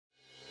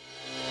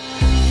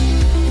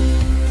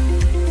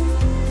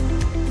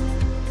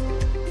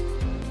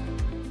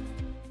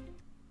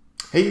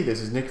Hey,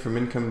 this is Nick from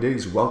Income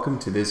Digs. Welcome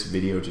to this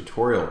video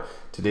tutorial.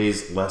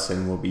 Today's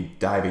lesson will be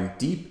diving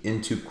deep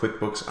into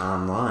QuickBooks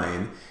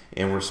Online,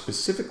 and we're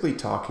specifically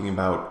talking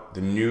about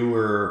the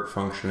newer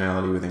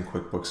functionality within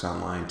QuickBooks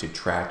Online to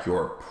track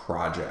your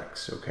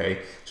projects, okay?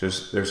 So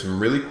there's some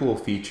really cool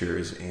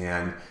features,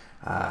 and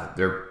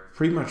they're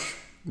pretty much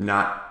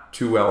not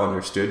too well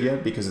understood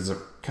yet because it's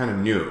kind of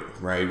new,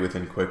 right,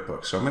 within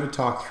QuickBooks. So I'm going to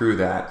talk through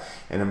that,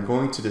 and I'm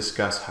going to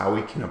discuss how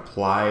we can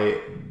apply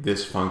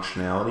this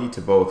functionality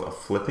to both a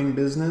flipping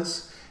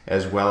business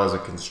as well as a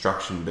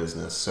construction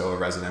business, so a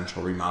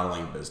residential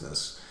remodeling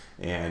business.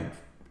 And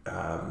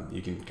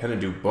you can kind of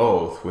do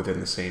both within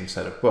the same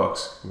set of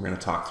books. We're going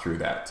to talk through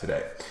that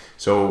today.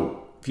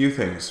 So a few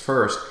things.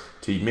 First,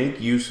 to make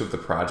use of the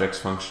projects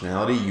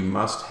functionality, you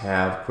must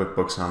have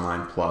QuickBooks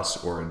Online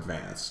Plus or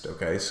Advanced,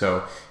 okay?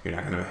 So you're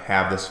not going to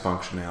have this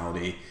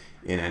functionality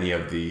in any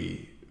of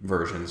the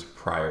versions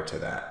prior to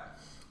that.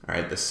 All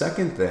right, the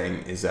second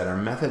thing is that our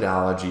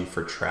methodology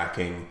for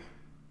tracking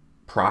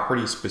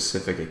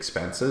property-specific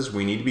expenses,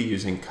 we need to be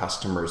using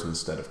customers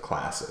instead of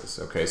classes,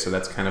 okay? So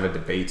that's kind of a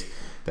debate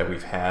that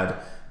we've had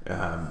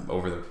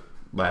over the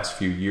last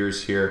few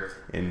years here,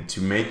 and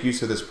to make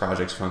use of this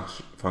project's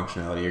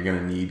functionality, you're going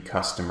to need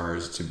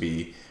customers to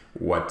be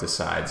what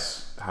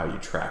decides how you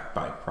track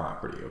by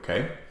property,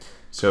 okay?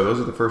 So those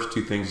are the first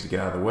two things to get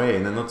out of the way,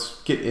 and then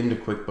let's get into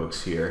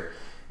QuickBooks here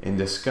and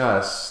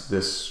discuss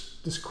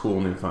this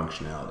cool new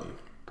functionality.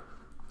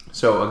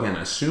 So again,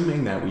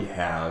 assuming that we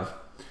have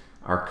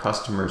our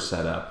customers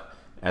set up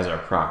as our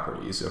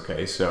properties,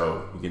 okay?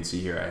 So you can see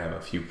here I have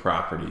a few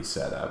properties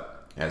set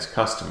up as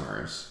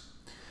customers.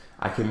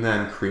 I can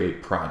then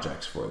create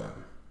projects for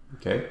them,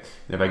 okay?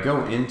 And if I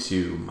go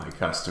into my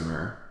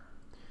customer,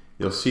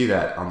 you'll see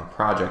that on the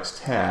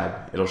projects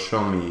tab, it'll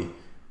show me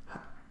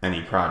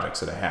any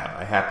projects that I have.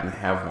 I happen to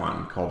have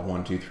one called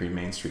 123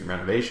 Main Street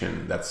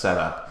Renovation that's set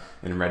up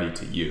and ready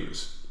to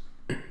use.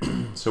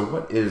 So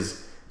what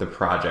is the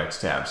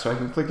projects tab? So I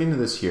can click into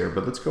this here,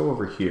 but let's go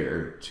over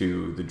here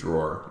to the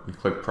drawer and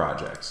click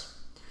projects.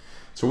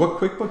 So what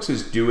QuickBooks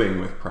is doing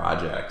with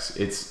projects,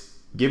 it's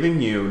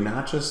giving you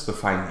not just the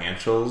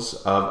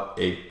financials of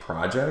a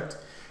project,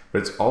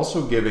 but it's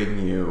also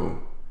giving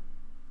you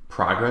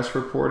progress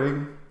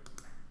reporting,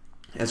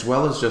 as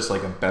well as just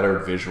like a better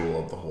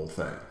visual of the whole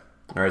thing.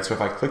 All right, so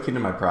if I click into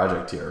my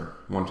project here,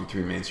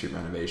 123 Main Street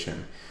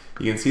Renovation,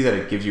 you can see that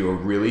it gives you a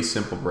really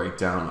simple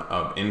breakdown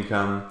of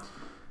income,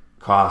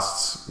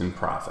 costs, and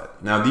profit.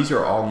 Now, these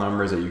are all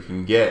numbers that you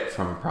can get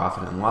from a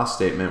profit and loss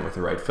statement with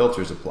the right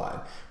filters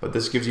applied, but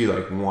this gives you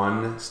like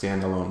one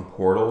standalone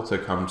portal to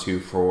come to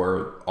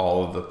for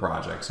all of the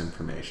project's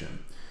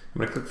information.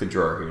 I'm gonna click the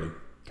drawer here to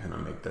kind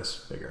of make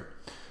this bigger.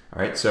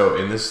 All right, so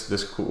in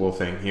this cool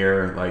thing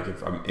here, like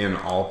if I'm in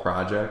all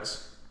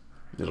projects,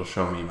 it'll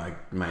show me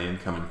my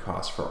income and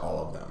cost for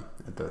all of them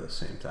at the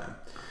same time.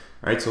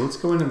 All right, so let's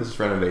go into this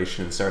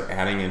renovation and start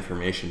adding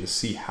information to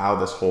see how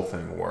this whole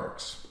thing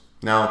works.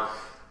 Now,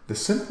 the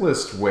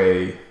simplest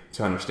way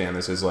to understand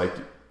this is like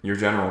your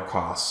general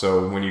costs.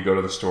 So when you go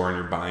to the store and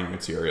you're buying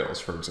materials,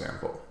 for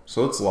example.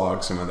 So let's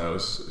log some of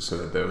those so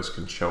that those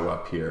can show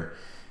up here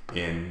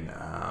in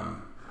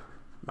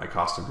my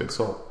cost of goods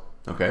sold,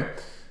 okay?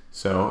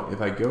 So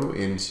if I go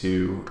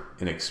into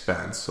an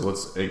expense, so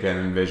let's again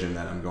envision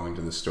that I'm going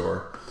to the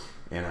store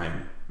and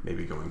I'm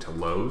maybe going to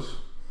Lowe's.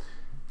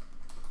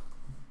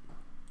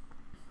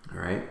 All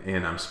right,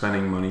 and I'm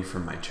spending money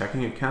from my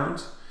checking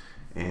account,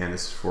 and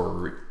it's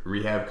for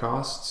rehab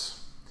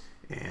costs,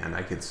 and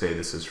I could say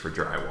this is for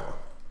drywall.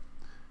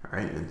 All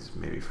right, and it's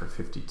maybe for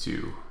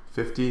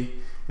 $52.50.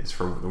 It's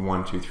for the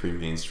 123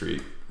 Main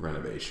Street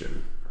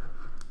renovation.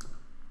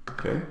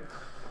 Okay.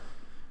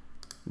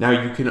 Now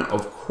you can,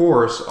 of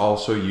course,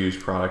 also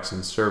use products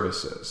and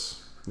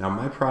services. Now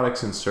my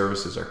products and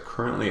services are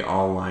currently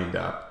all lined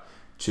up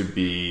to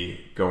be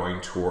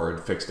going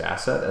toward fixed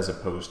asset as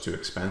opposed to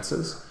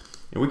expenses.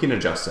 And we can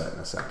adjust that in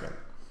a second.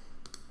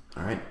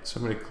 All right, so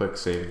I'm going to click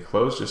Save and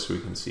Close just so we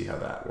can see how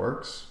that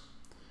works.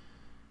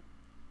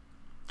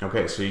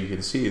 Okay, so you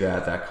can see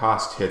that that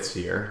cost hits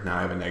here. Now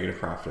I have a negative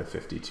profit of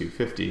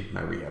 $52.50,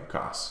 my rehab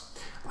costs.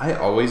 I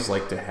always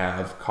like to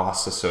have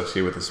costs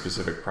associated with a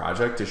specific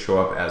project to show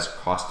up as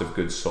cost of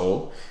goods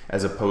sold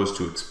as opposed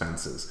to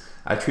expenses.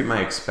 I treat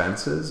my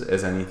expenses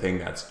as anything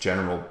that's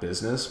general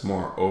business,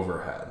 more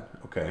overhead,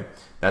 okay?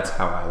 That's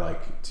how I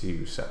like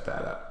to set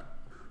that up.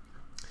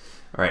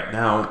 All right,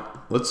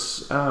 now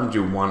let's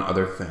do one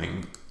other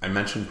thing. I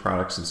mentioned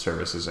products and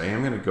services. I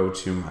am going to go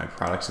to my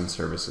products and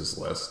services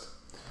list,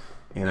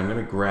 and I'm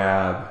going to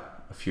grab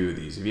a few of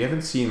these. If you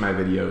haven't seen my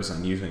videos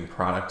on using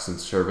products and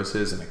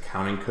services and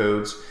accounting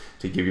codes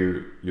to give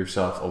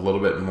yourself a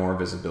little bit more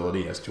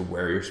visibility as to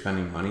where you're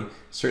spending money,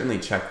 certainly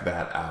check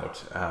that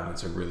out.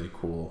 It's a really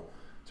cool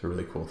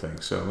thing.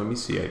 So let me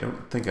see. I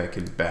don't think I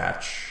can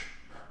batch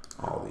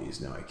all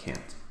these. No, I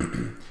can't.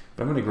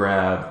 But I'm going to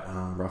grab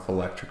Rough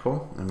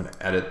Electrical. I'm going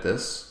to edit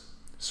this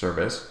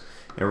service.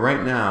 And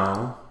right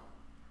now,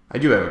 I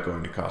do have it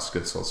going to cost of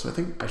goods sold, so I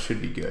think I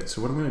should be good.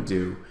 So what I'm going to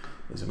do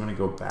is I'm going to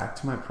go back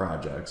to my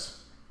projects.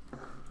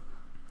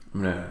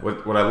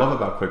 What I love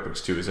about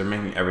QuickBooks too is they're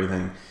making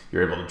everything,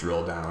 you're able to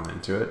drill down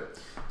into it.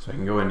 So I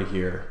can go into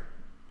here,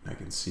 and I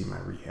can see my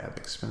rehab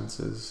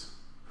expenses.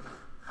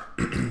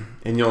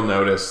 And you'll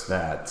notice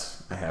that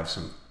I have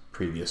some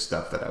previous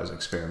stuff that I was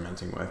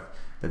experimenting with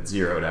that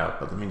zeroed out,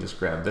 but let me just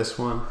grab this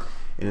one.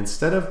 And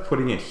instead of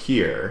putting it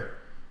here,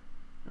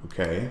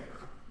 okay,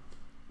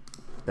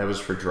 that was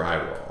for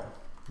drywall,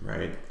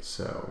 right?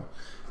 So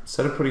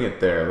instead of putting it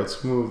there,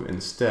 let's move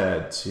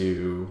instead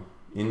to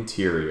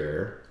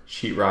interior,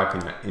 sheetrock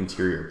and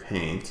interior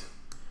paint,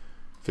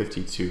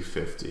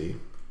 5250.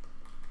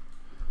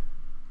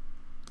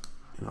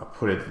 And I'll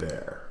put it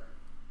there.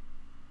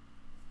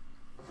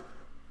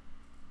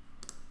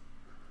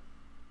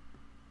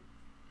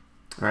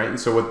 All right, and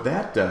so what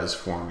that does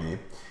for me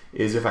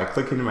is if I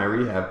click into my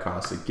rehab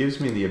costs, it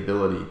gives me the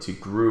ability to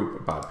group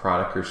about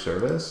product or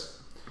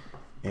service,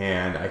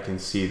 and I can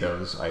see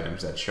those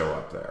items that show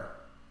up there.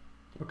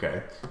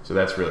 Okay, so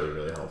that's really,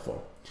 really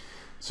helpful.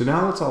 So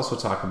now let's also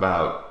talk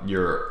about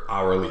your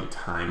hourly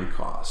time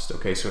cost.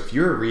 Okay, so if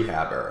you're a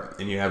rehabber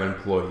and you have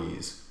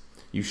employees,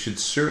 you should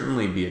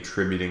certainly be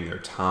attributing their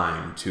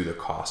time to the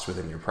cost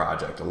within your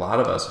project. A lot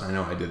of us, and I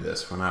know I did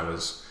this when I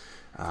was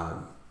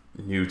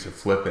new to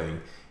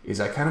flipping, is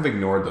I kind of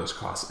ignored those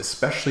costs,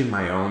 especially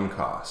my own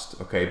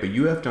cost, okay? But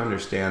you have to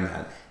understand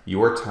that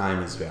your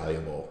time is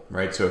valuable,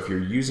 right? So if you're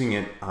using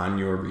it on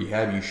your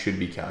rehab, you should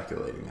be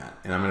calculating that.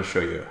 And I'm gonna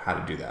show you how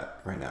to do that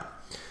right now.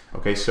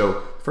 Okay,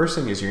 so first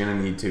thing is you're gonna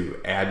need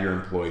to add your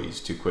employees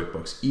to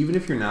QuickBooks. Even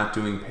if you're not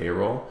doing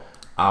payroll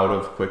out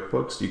of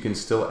QuickBooks, you can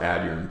still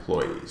add your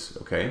employees,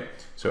 okay?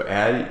 So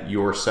add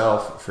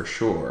yourself for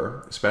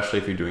sure, especially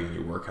if you're doing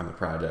your work on the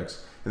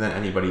projects, and then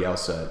anybody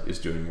else that is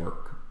doing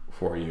work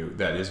for you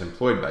that is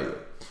employed by you.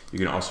 You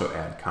can also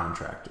add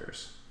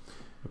contractors,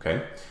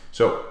 okay?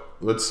 So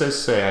let's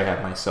just say I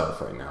have myself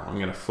right now. I'm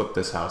gonna flip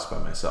this house by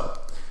myself.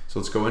 So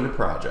let's go into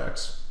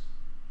projects.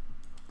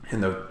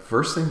 And the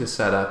first thing to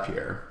set up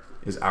here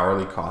is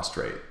hourly cost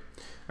rate.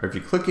 Or if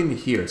you click into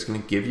here, it's gonna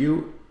give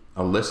you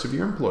a list of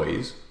your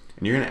employees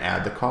and you're gonna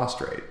add the cost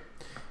rate.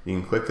 You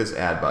can click this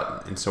add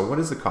button. And so what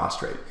is the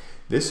cost rate?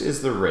 This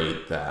is the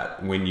rate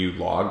that when you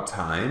log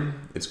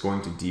time, it's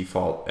going to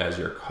default as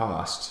your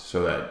cost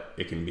so that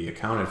it can be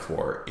accounted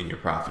for in your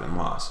profit and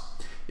loss.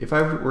 If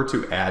I were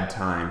to add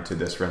time to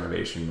this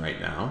renovation right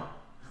now,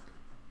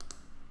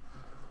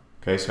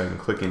 okay, so I can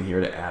click in here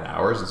to add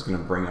hours. It's going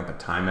to bring up a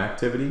time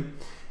activity.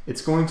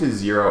 It's going to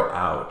zero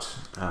out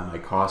my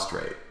cost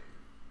rate,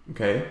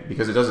 okay,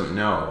 because it doesn't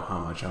know how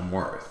much I'm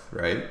worth,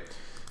 right?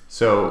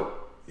 So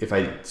if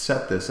I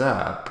set this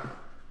up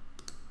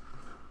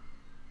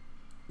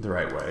the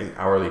right way,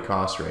 hourly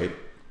cost rate,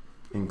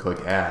 and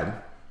click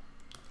add,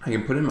 I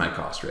can put in my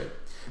cost rate.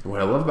 And what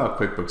I love about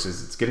QuickBooks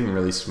is it's getting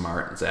really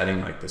smart. It's adding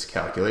like this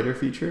calculator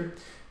feature.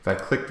 If I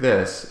click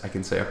this, I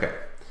can say, okay,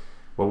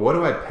 well, what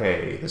do I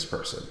pay this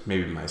person?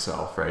 Maybe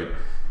myself, right?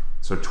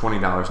 So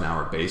 $20 an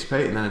hour base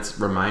pay, and then it's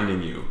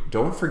reminding you,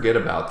 don't forget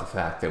about the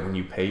fact that when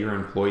you pay your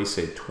employees,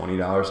 say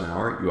 $20 an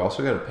hour, you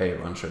also got to pay a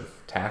bunch of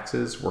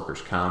taxes,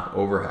 workers' comp,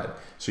 overhead.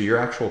 So your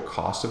actual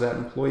cost of that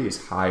employee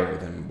is higher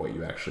than what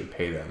you actually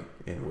pay them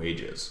in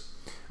wages.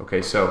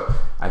 Okay, so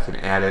I can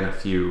add in a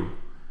few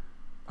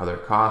other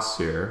costs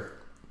here.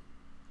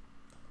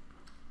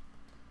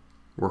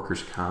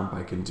 Workers' comp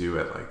I can do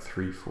at like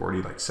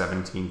 340, like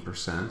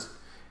 17%.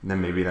 And then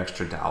maybe an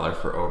extra $1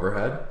 for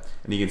overhead.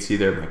 And you can see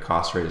there my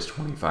cost rate is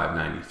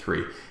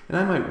 $25.93. And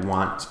I might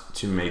want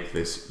to make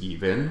this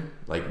even,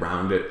 like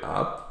round it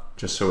up,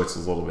 just so it's a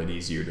little bit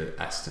easier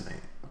to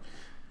estimate.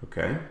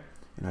 Okay,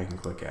 and I can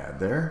click add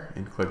there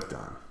and click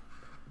done.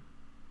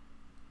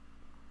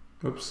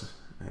 Oops,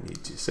 I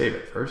need to save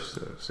it first,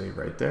 so save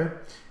right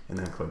there, and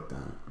then click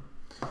done.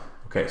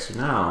 Okay, so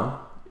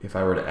now if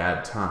I were to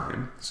add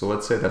time, so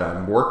let's say that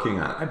I'm working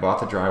on, I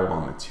bought the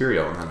drywall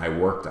material and then I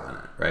worked on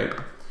it, right?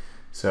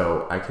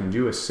 So I can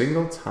do a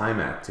single time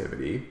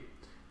activity,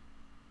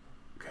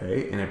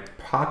 okay, and it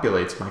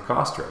populates my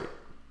cost rate.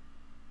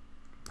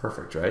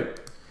 Perfect, right?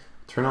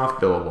 Turn off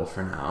billable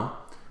for now,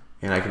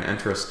 and I can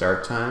enter a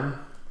start time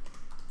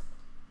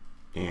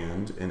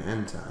and an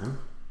end time,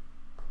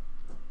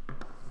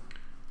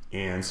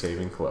 and save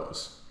and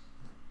close.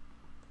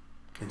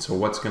 And so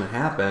what's going to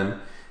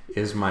happen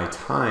is my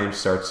time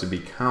starts to be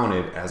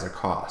counted as a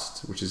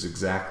cost, which is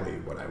exactly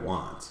what I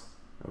want,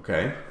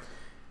 okay?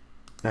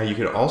 Now you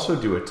could also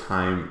do a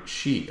time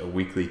sheet, a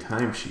weekly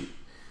time sheet.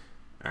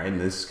 All right,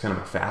 and this is kind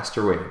of a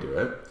faster way to do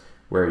it,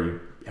 where you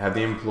have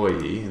the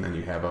employee and then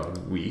you have a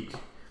week,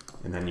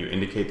 and then you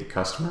indicate the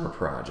customer or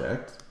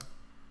project.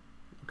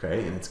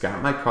 Okay, and it's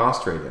got my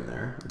cost rate in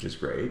there, which is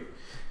great.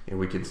 And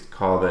we can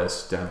call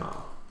this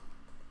demo.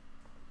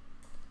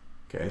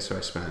 Okay, so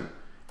I spent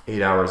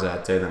 8 hours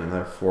that day, then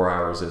another 4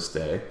 hours this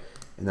day,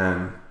 and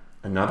then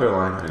another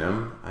line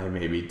item, I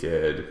maybe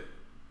did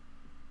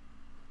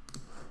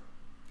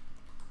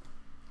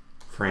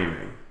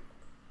framing,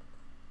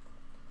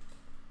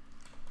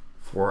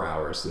 4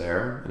 hours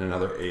there and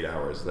another 8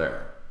 hours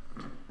there.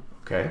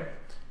 Okay,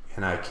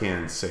 and I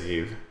can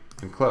save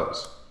and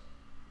close.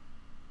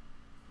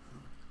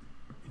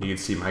 You can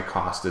see my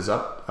cost is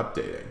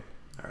updating,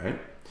 all right?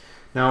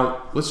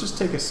 Now, let's just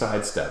take a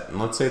side step, and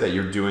let's say that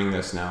you're doing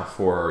this now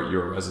for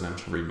your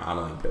residential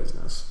remodeling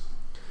business.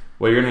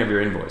 Well, you're gonna have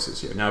your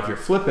invoices here. Now, if you're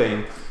flipping,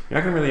 you're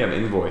not gonna really have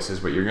invoices,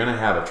 but you're gonna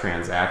have a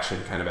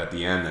transaction kind of at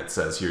the end that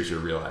says, here's your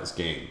realized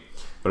gain.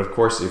 But of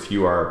course, if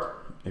you're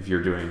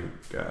doing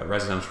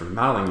residential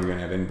remodeling, you're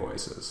gonna have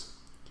invoices,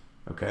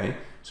 okay?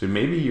 So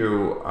maybe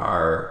you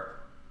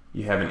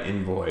have an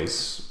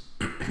invoice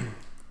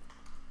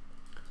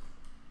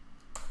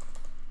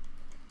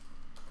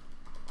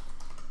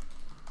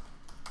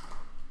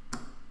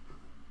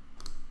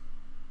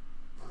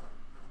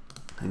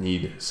I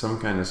need some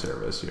kind of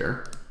service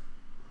here.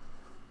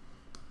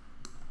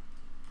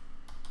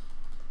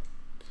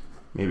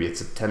 Maybe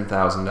it's a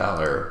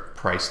 $10,000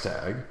 price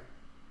tag.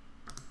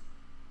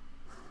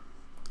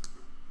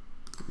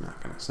 I'm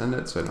not going to send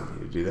it, so I don't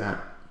need to do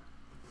that.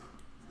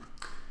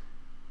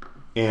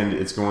 And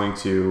it's going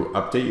to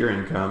update your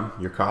income.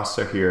 Your costs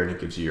are here, and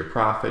it gives you your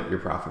profit. Your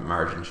profit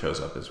margin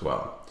shows up as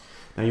well.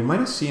 Now, you might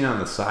have seen on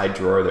the side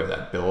drawer there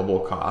that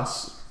billable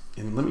costs.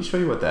 And let me show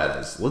you what that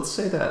is. Let's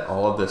say that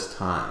all of this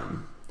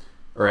time,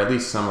 or at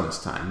least some of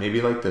this time,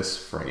 maybe like this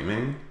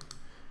framing,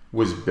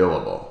 was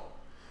billable,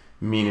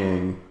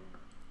 meaning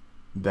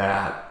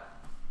that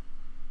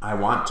I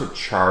want to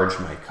charge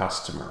my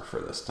customer for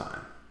this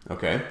time,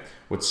 okay?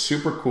 What's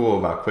super cool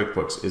about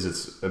QuickBooks is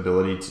its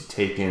ability to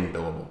take in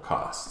billable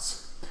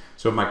costs.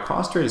 So if my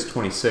cost rate is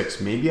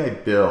 26, maybe I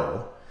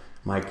bill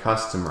my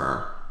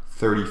customer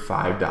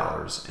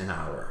 $35 an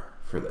hour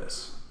for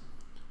this.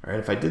 All right,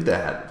 if I did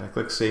that, if I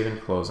click Save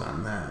and Close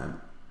on that,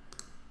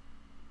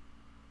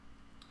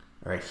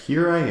 all right,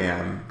 here I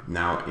am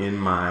now in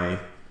my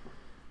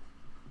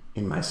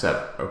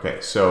setup. Okay,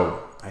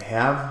 so I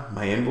have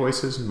my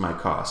invoices and my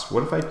costs.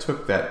 What if I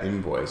took that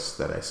invoice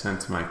that I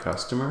sent to my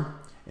customer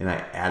and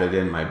I added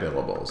in my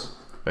billables?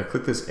 If I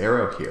click this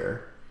arrow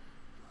here,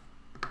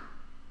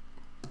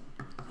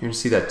 you're gonna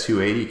see that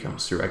 280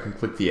 comes through. I can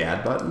click the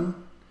Add button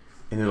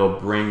and it'll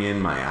bring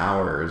in my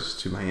hours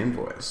to my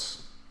invoice.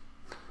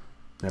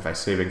 And if I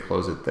save and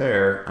close it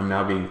there, I'm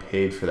now being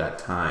paid for that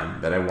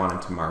time that I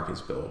wanted to mark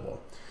as billable.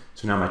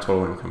 So now my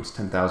total income is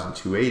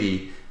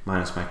 $10,280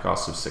 minus my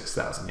cost of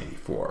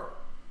 $6,084,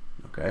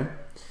 okay?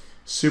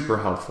 Super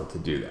helpful to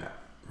do that,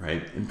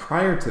 right? And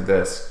prior to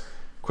this,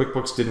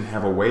 QuickBooks didn't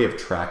have a way of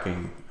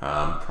tracking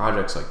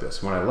projects like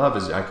this. And what I love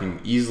is I can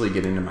easily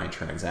get into my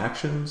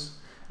transactions,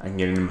 I can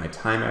get into my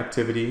time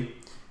activity.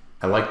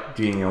 I like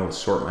being able to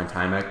sort my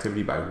time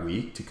activity by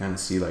week to kind of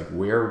see like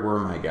where were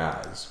my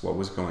guys, what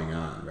was going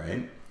on,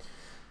 right?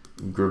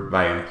 Group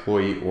by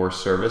employee or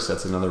service,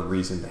 that's another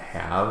reason to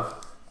have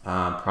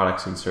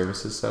products and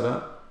services set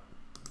up.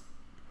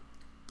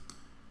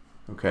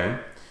 Okay,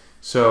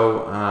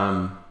 so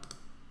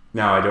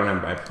now I don't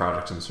have my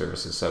projects and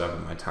services set up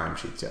in my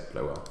timesheets yet, but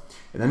I will.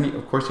 And then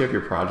of course you have your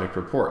project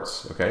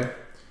reports, okay?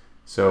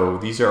 So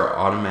these are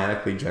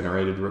automatically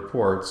generated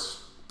reports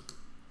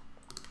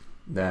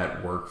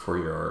that work for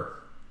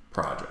your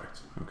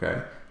project,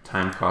 okay?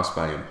 Time cost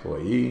by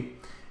employee.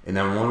 And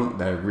then one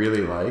that I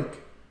really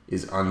like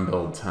is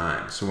unbilled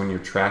time. So when you're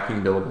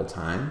tracking billable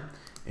time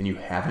and you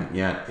haven't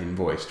yet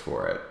invoiced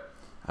for it,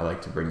 I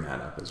like to bring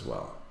that up as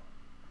well,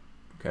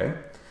 okay?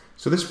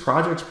 So this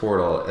projects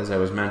portal, as I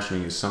was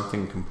mentioning, is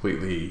something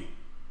completely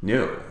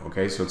new,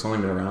 okay? So it's only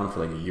been around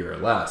for like a year or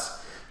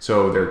less.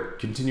 So they're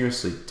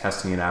continuously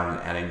testing it out and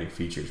adding new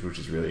features, which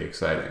is really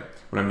exciting.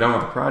 When I'm done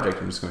with the project,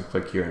 I'm just going to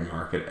click here and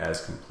mark it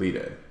as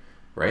completed,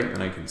 right?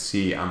 And I can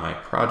see on my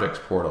projects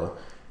portal,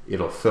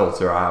 it'll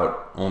filter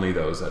out only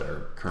those that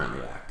are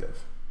currently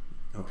active,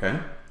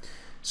 okay?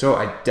 So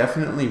I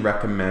definitely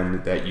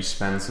recommend that you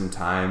spend some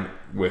time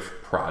with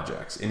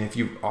projects. And if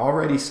you've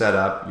already set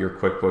up your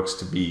QuickBooks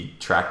to be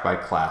tracked by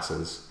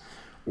classes,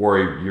 or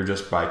you're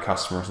just by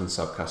customers and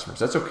sub-customers,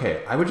 that's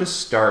okay. I would just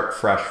start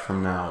fresh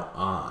from now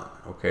on,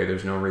 okay?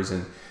 There's no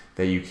reason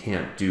that you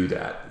can't do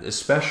that,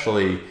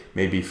 especially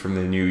maybe from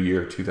the new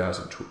year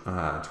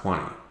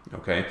 2020,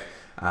 okay?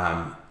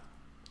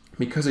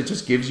 Because it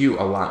just gives you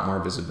a lot more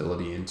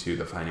visibility into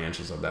the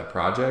financials of that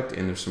project,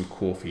 and there's some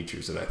cool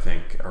features that I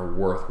think are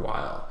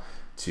worthwhile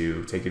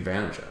to take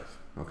advantage of,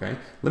 okay?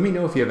 Let me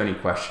know if you have any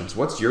questions.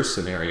 What's your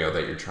scenario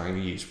that you're trying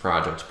to use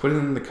projects? Put it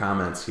in the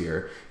comments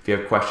here. If you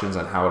have questions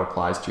on how it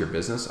applies to your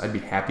business, I'd be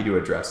happy to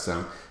address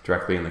them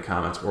directly in the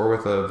comments or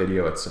with a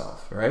video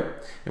itself, all right?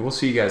 And we'll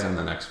see you guys on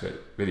the next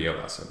video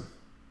lesson.